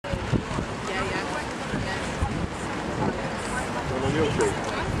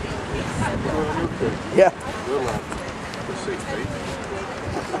Yeah.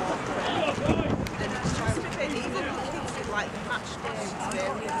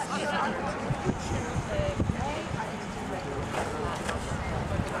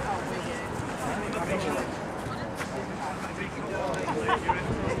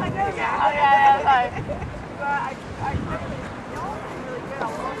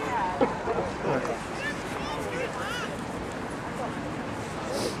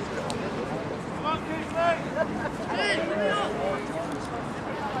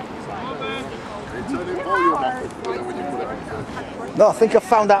 No, I think I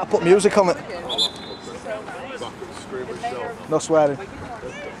found out to put music on it. No swearing.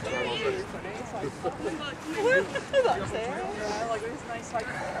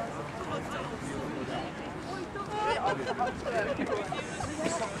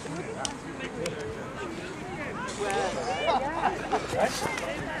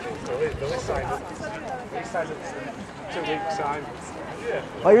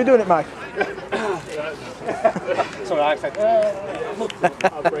 How are you doing it, Mike? Sorry, I said,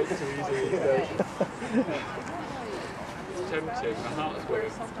 I'll break too easy. It's tempting, my heart's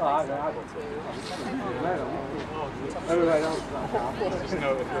going. Oh, I got just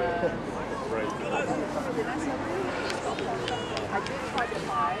know if break. I did try to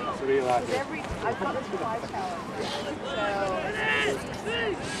fly. So really like it. I've got this fly challenge.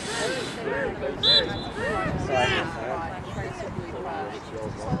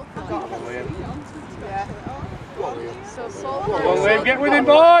 So Liam, get with him,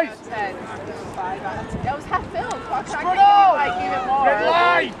 boys! That was half filled. Spread out! Get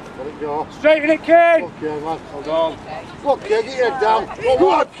line! Straighten it, kid! Okay, man. Hold on. Look, kid, get your head down. Go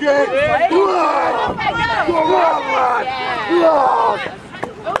on, kid! Go on! Go on, man!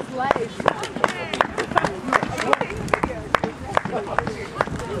 Those legs.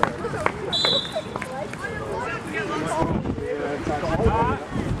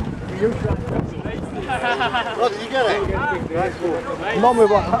 Oh, did you get it? Mum with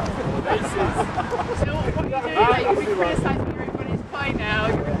what? So what you do, you'll be criticising everybody's play now.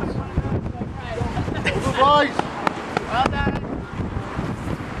 You're becoming one of those. Good boys! Well done.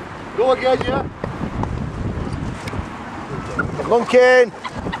 Go again, yeah? Lunkin!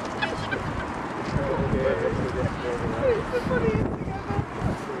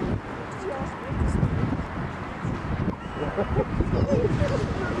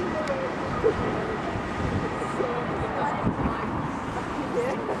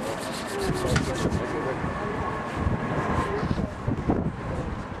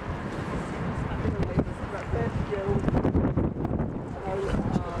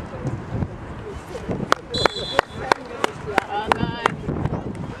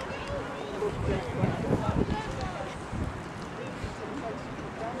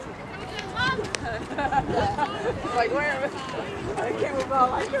 Like where? I came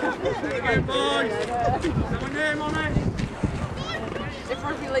about like that. If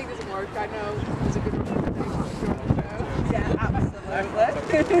rugby league doesn't work, I know there's a good rugby league. Yeah, absolutely.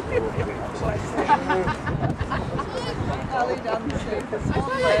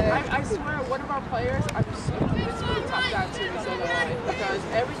 I swear, one of our players, I'm so convinced we tap down to his other line because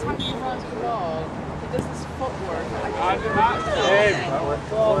every time he runs the ball, he does this footwork.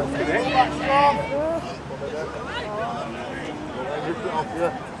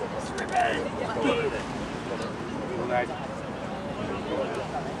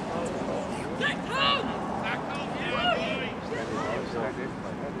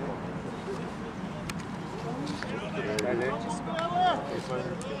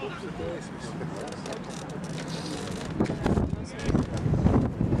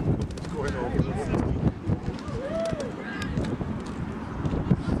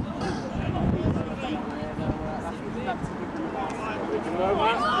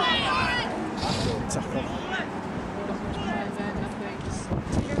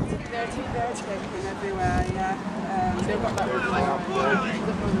 Everywhere, yeah. They've got that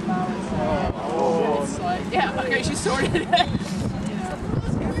it's like, yeah, okay, she sorted it. Yeah,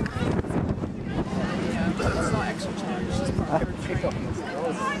 it's not extra charge, it's just part of her training.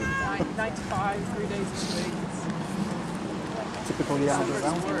 9 to 5, 3 days a week. Typical Yarnbury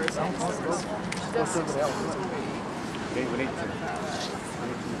round. She does 6 days a week. We need to.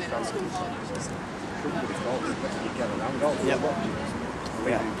 Then on school holidays. School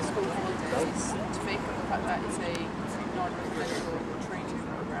holidays to make up the fact that it's a non-medical training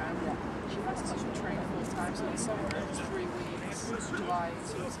program. She has to train full time, so in summer it's 3 weeks, July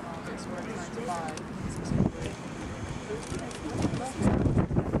to August, we're 9 to 5.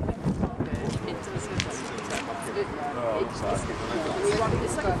 It doesn't.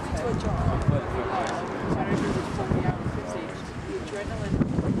 It's like going to a job. I remember it was probably out of 50. The adrenaline.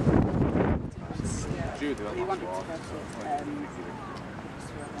 Yeah. We wanted to go to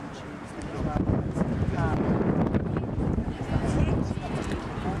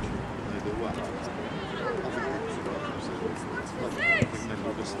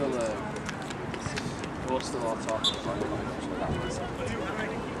We're still on top of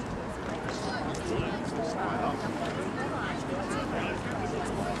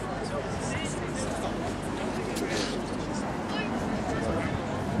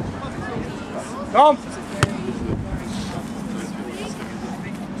Come!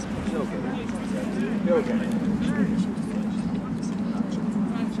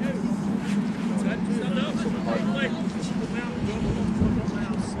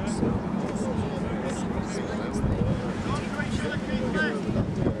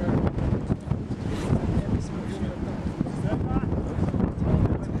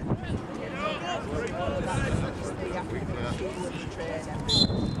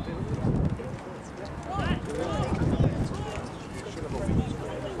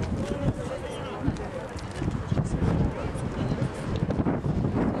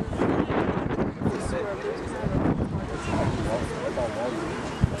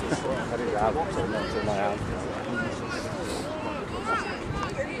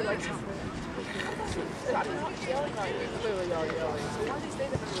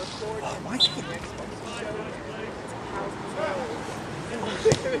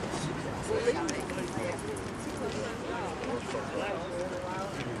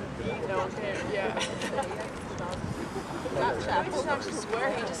 That chap, I swear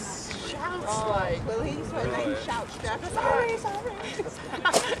he just shouts like. Well, he shouts, Jack. Sorry.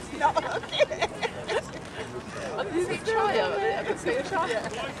 Not okay. I didn't say child. I didn't say a child.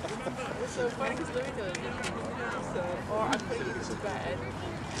 It's so funny because Louis does. So, or I'm putting you to bed.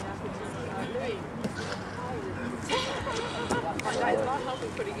 Louis. My dad's not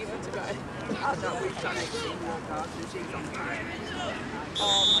helping putting you to bed. Oh no, we've done 18 more cars, so she's on time.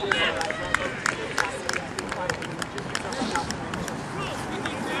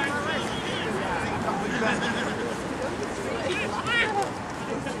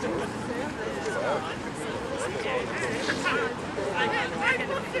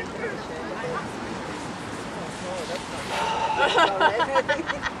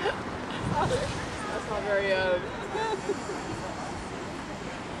 That's not very,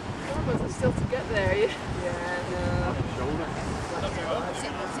 some of us are still to get there, yeah? Yeah, no.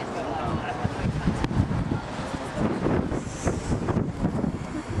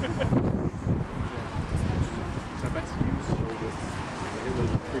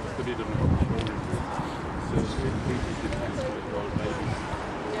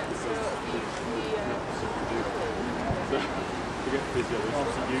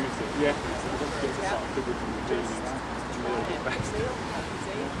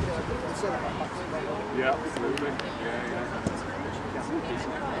 Yeah, absolutely.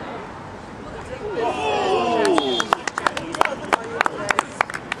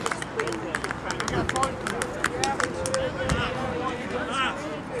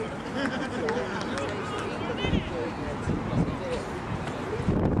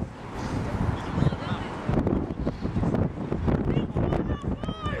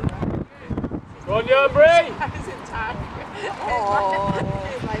 Go on, Yarnbury!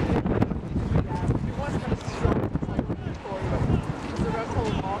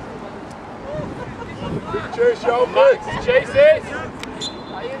 Chase, Yarnbury! Chase it!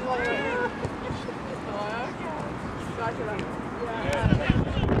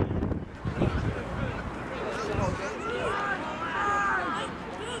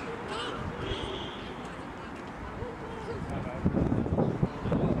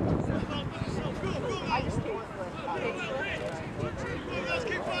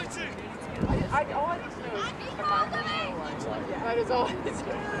 All I need to know is that is all I need to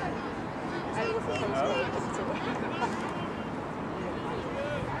know. And what's the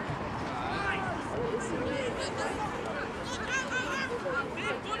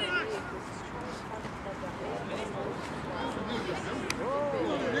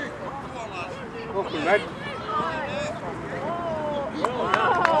Welcome, Red.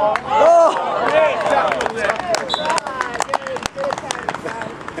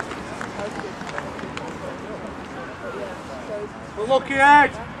 We're looking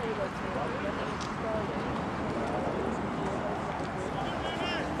at.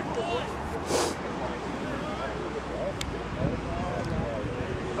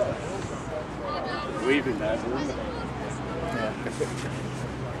 Weaving there, isn't it?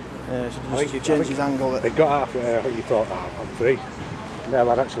 Yeah, should just change his angle. They got half there, you thought, I'm free. No,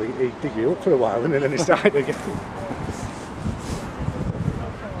 lad, actually, he'd dig you up for a while and then he started again.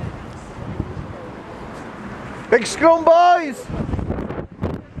 Big scrum, boys!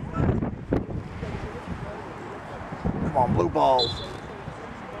 Come on, blue balls.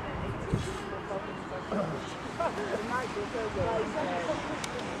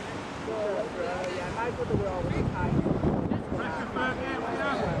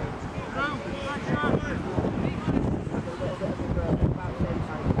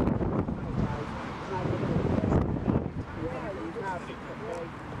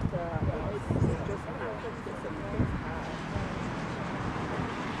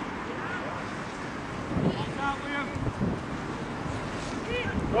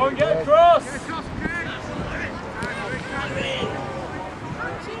 Go and get across!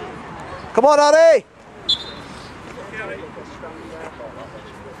 Come on, Harry!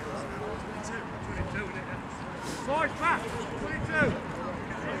 Boys, back! 22!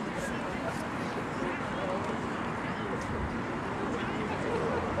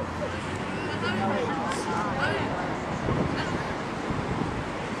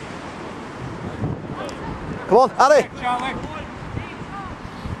 Come on, Harry! Charlie!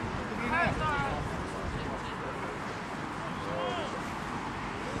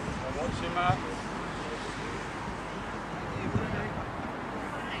 Matt.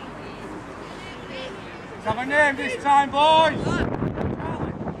 Let's have a name this time, boys!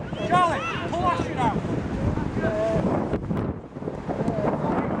 Charlie, pull that shit out!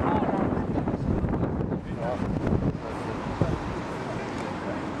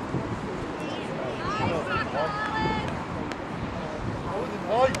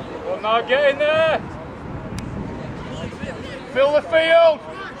 Well, now get in there! Fill the field!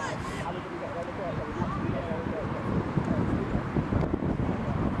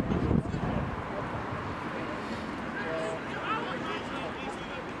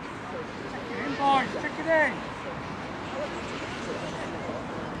 Boys, check it in.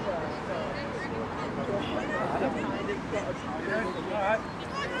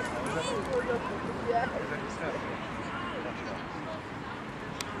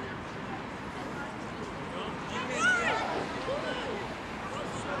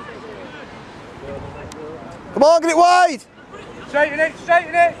 Come on, get it wide! Straighten it,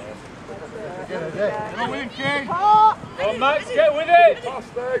 straighten it! Go with him, King! Go on, Max, get with it!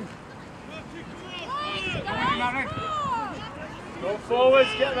 Go forwards,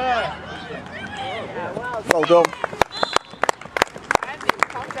 get there! Well done.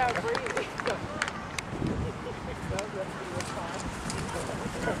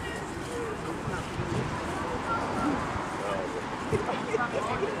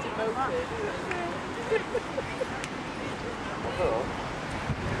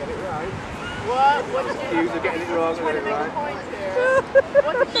 What did you You're getting it wrong. trying to make a point here?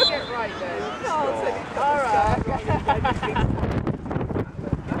 What did you get right then? Alright.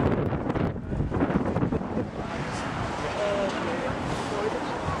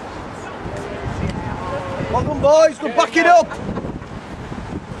 Well done, boys. Good, back it up.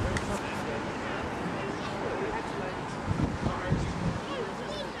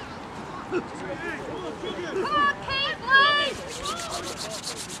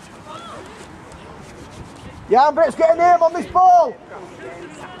 Yarnbury's getting him on this ball.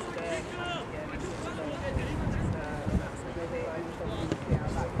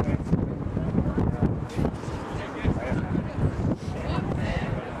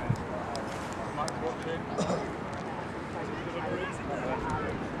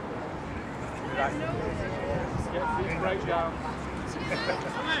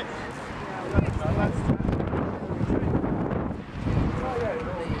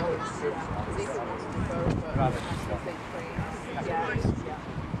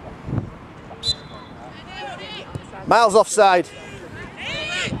 Miles offside.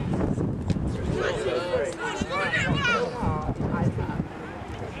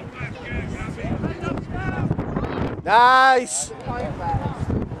 Nice.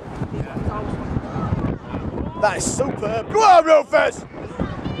 That is superb. Go on, Rufus.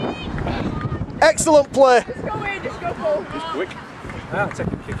 Excellent play. Just go in, just go full. Just quick. I'll take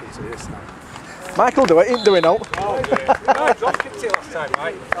a kick into this now. Michael do it, he didn't do it now. Oh, dear. No, John kicked it last time,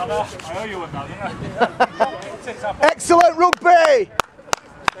 right? I know. I owe you one now, didn't I? Excellent rugby.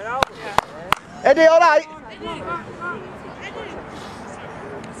 Eddie, all right?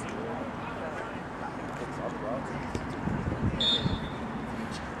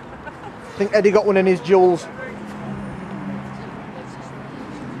 I think Eddie got one in his jewels.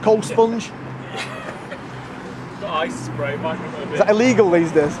 Cold sponge. Got ice spray, might be a bit. Is that illegal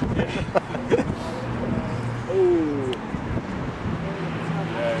these days? Oh.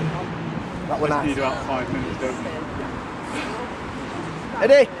 were Just nice. need about 5 minutes, don't we?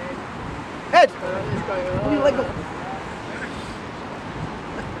 Eddie! Ed! Pull your leg up.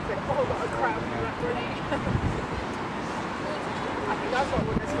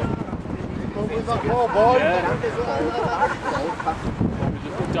 With that ball, boy.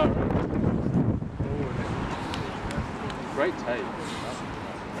 Just direct. Great take.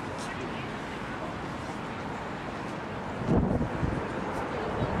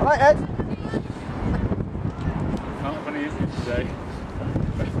 Alright, Ed. Not have any issues today.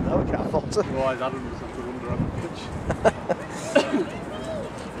 No, we can't falter. Otherwise, Adam was have to wander on the pitch.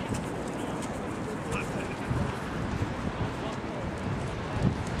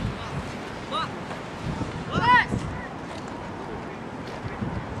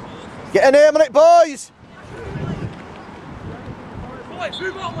 Get an aim on it, boys!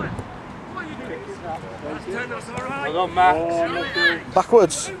 Well done, Max.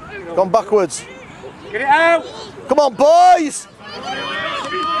 Backwards. Gone backwards. Get it out! Come on, boys!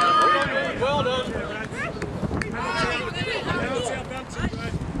 Well done.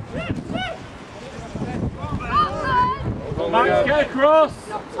 Max, get across!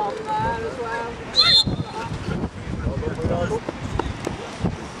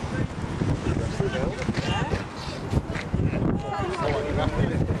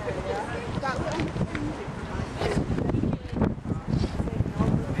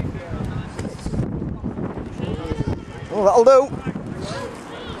 Oh, that'll do.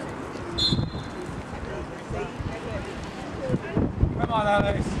 Come on,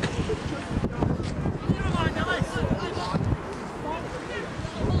 Alex.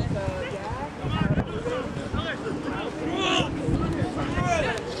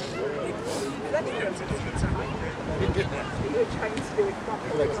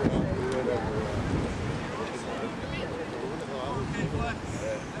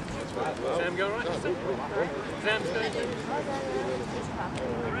 Sam, go right. Sam's going good.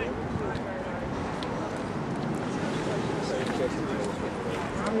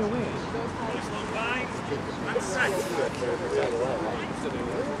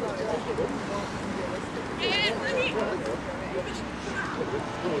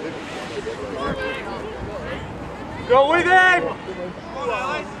 Go with him!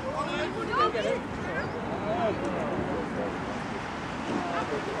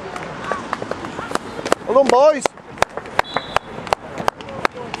 Well done, boys.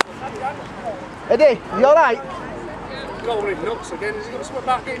 Eddie, you alright? Going nuts again. Is he got something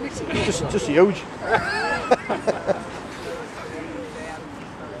back getting it? Just huge.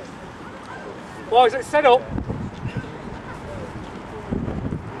 Boys, it's set up.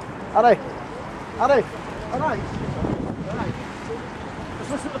 Harry, alright?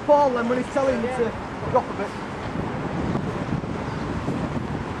 Just listen to Paul then when he's telling him to drop a bit.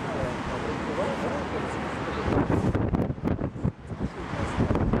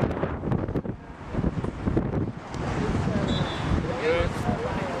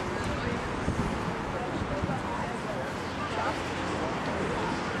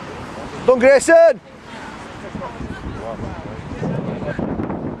 Done, Grayson!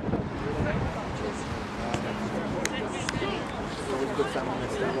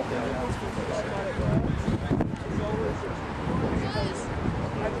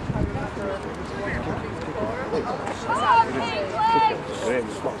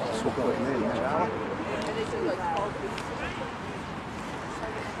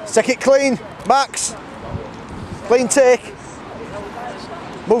 Take it clean, Max. Clean take.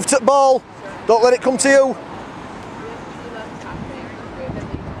 Move to the ball. Don't let it come to you.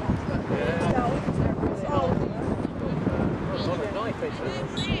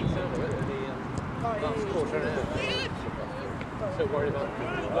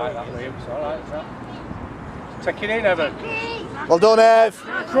 Take it in, Evan. Well done, Ev.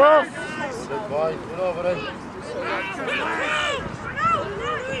 Cross.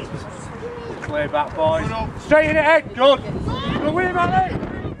 Clear back, boys. Straight in it, Ed. Good. Go with him, Ali.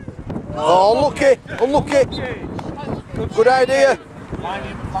 Oh, unlucky. Good idea.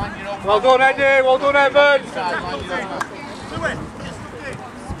 Well done, Eddie. Well done, Evan.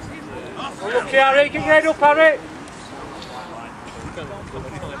 Unlucky, Harry. Get your head up, Harry.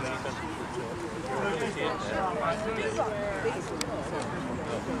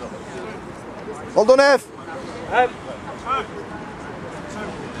 Well done, Ev.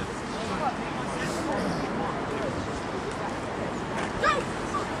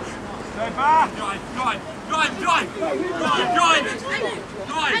 Stay back.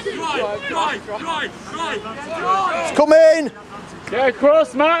 It's coming. Get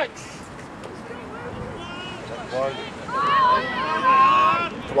across, Max.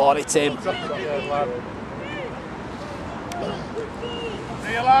 Come on, it's him. See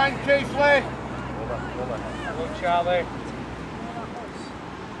your line, Keighley. Good, Charlie.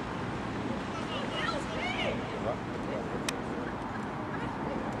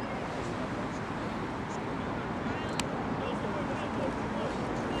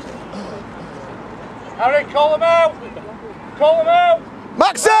 Harry, call him out! Call him out!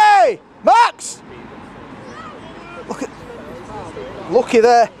 Maxie! Max! Look at... Lucky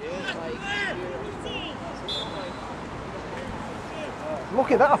there.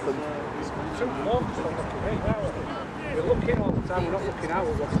 Lucky that happened. We're looking all the time, we're not looking out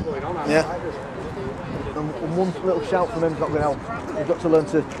at what's going on outside. Yeah. And one little shout from him's not going to help. You've got to learn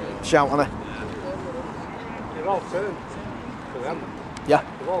to shout on it. They're all turned for them. Yeah.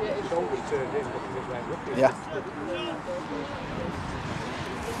 They've all got shoulders turned in, looking this way, looking. Yeah.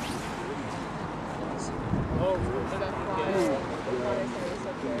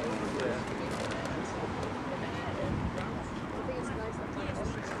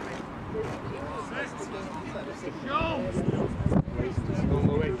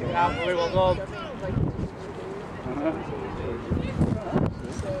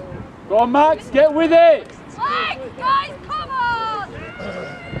 Go on, Max, get with it! Guys, come on!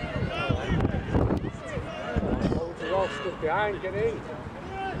 You're all stuck behind, get in.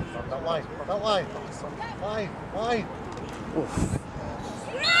 That line, that line. Line.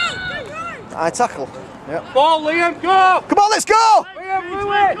 High tackle. Yep. Ball, Liam, go! Come on, let's go! Liam,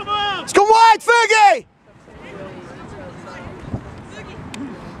 Lewis! Let's come wide, Fergie!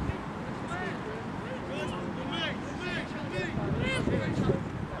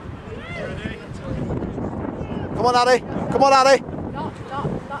 Come on, Harry. Come on, Harry. Not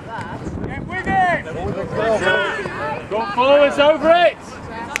that. Get with it! Go forwards over it!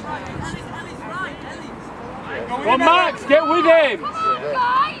 Go on, Max, get with him!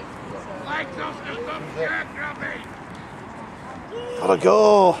 Guys! Gotta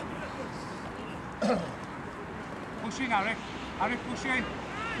go. Push in, Harry. Harry, push in.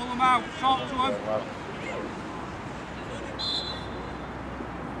 Pull them out. Talk to them.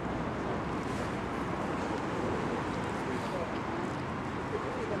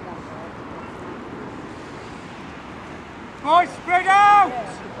 Boys, spread out!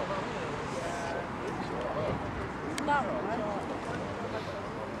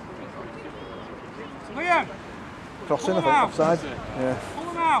 Liam! Crossing, I think, offside. Yeah. Pull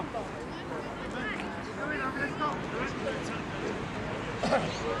them out!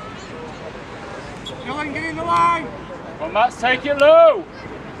 Dylan, get in the line! Well, Max, take it low!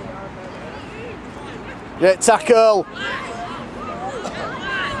 Yeah, tackle.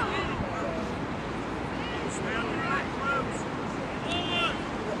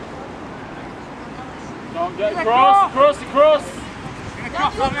 Don't get across!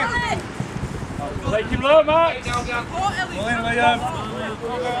 Take him low, Max! Pull in, Liam!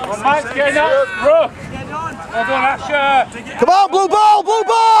 Well, Max, get in that ruck! Well done, Asher! Come on, blue ball, blue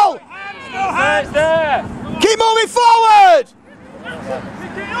ball! It's there! Keep moving forward!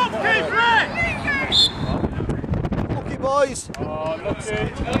 Lucky boys. Oh, lucky.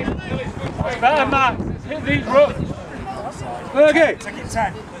 Better, Max. Hit these rucks. Fergie. Take it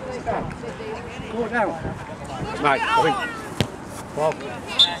 10. Go down. Right, Bob.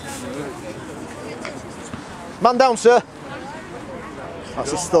 Man down, sir.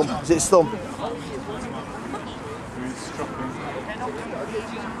 That's his thumb. Is it his thumb?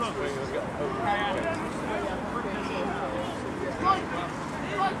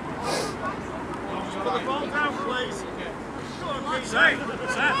 Put the ball down, please. Set.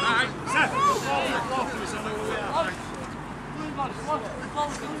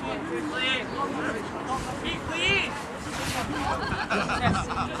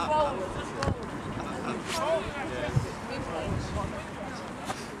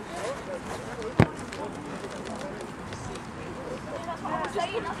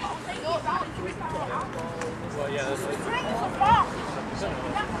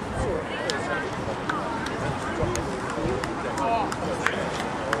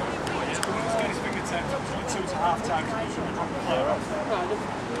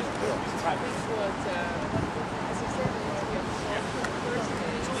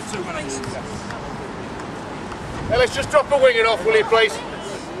 Hey, let's just drop a winger off, will you, please?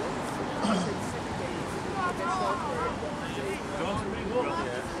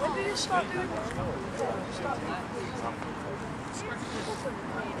 When did it start doing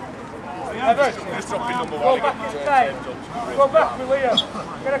Just dropping number Go one. back inside. Go back with Liam.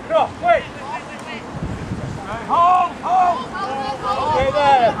 Get across, quick. Hold. Stay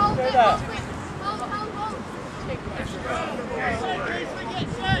there.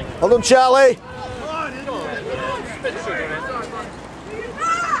 Well done, Charlie.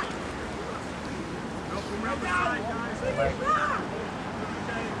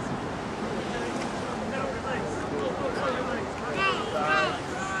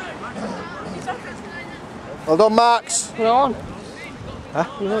 Well done, Max. Put it on. Huh?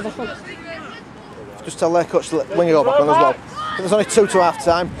 You know this one? Just tell their coach to let Winger go back on as well. I think there's only 2 to half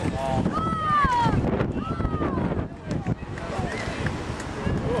time.